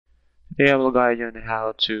Today I will guide you on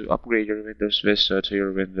how to upgrade your Windows Vista to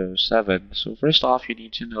your Windows 7. So first off, you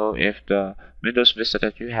need to know if the Windows Vista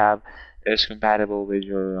that you have is compatible with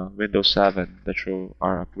your Windows 7 that you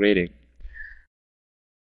are upgrading.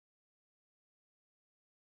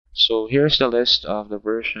 So here's the list of the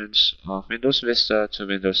versions of Windows Vista to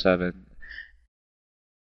Windows 7.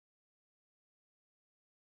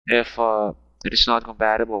 If it is not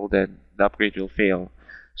compatible, then the upgrade will fail.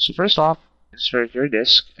 So first off, insert your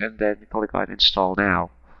disk and then click on Install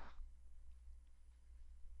Now.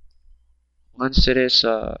 Once it is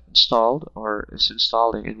installed or is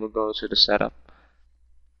installing, it will go to the setup.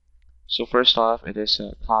 So first off, it is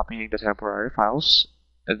copying the temporary files,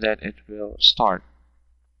 and then it will start.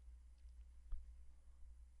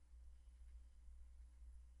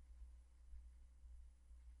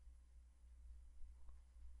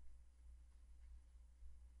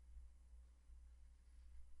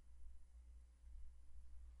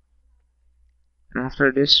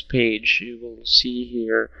 After this page, you will see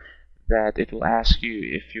here that it will ask you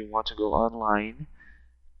if you want to go online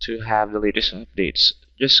to have the latest updates.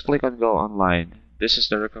 Just click on Go Online. This is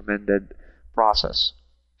the recommended process.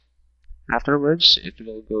 Afterwards, it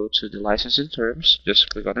will go to the licensing terms. Just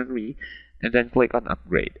click on Agree, and then click on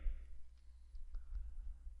Upgrade.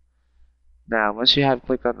 Now, once you have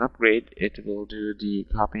clicked on Upgrade, it will do the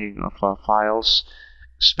copying of files,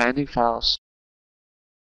 expanding files,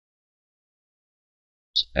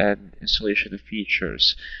 and installation of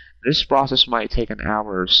features. This process might take an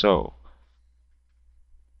hour or so.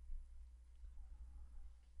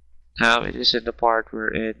 Now it is in the part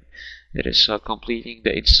wherein it is completing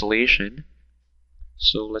the installation.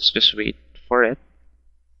 So let's just wait for it.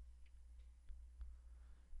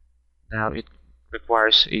 Now it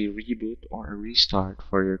requires a reboot or a restart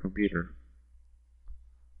for your computer.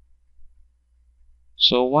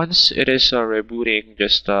 So once it is rebooting,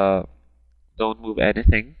 just don't move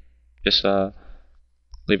anything. Just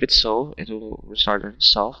leave it so. It will restart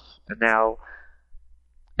itself. And now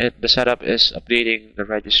the setup is updating the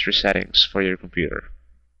registry settings for your computer.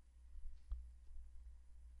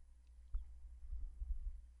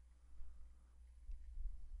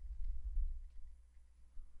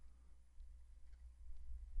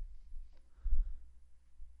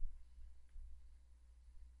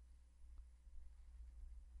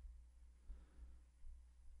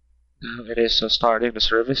 Now it is starting the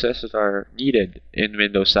services that are needed in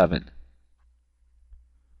Windows 7.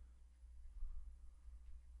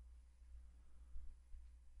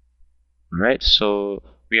 Alright, so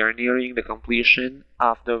we are nearing the completion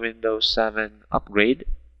of the Windows 7 upgrade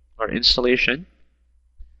or installation.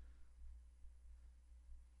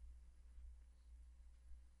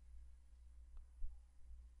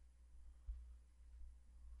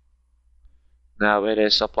 Now it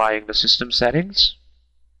is applying the system settings.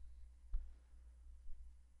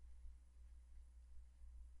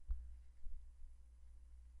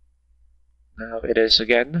 Now it is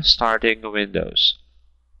again starting Windows.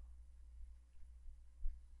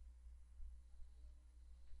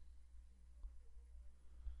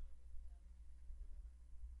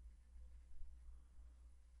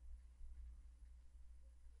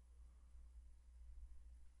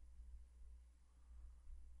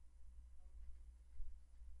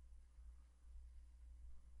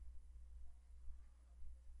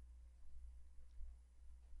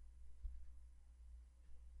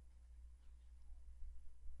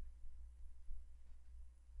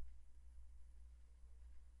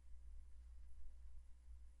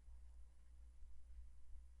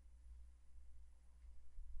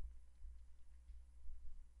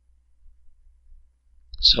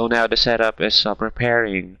 So now the setup is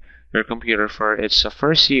preparing your computer for its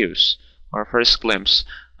first use or first glimpse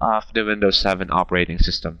of the Windows 7 operating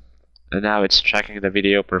system. And now it's checking the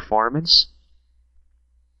video performance.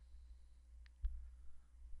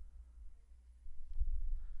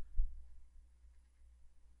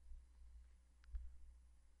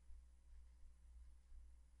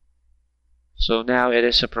 So now it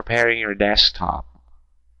is preparing your desktop.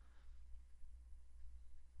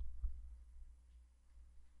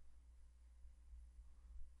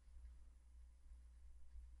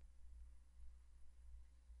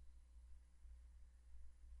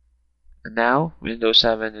 And now Windows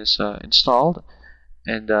 7 is installed,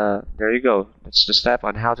 and there you go. That's the step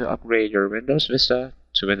on how to upgrade your Windows Vista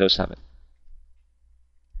to Windows 7.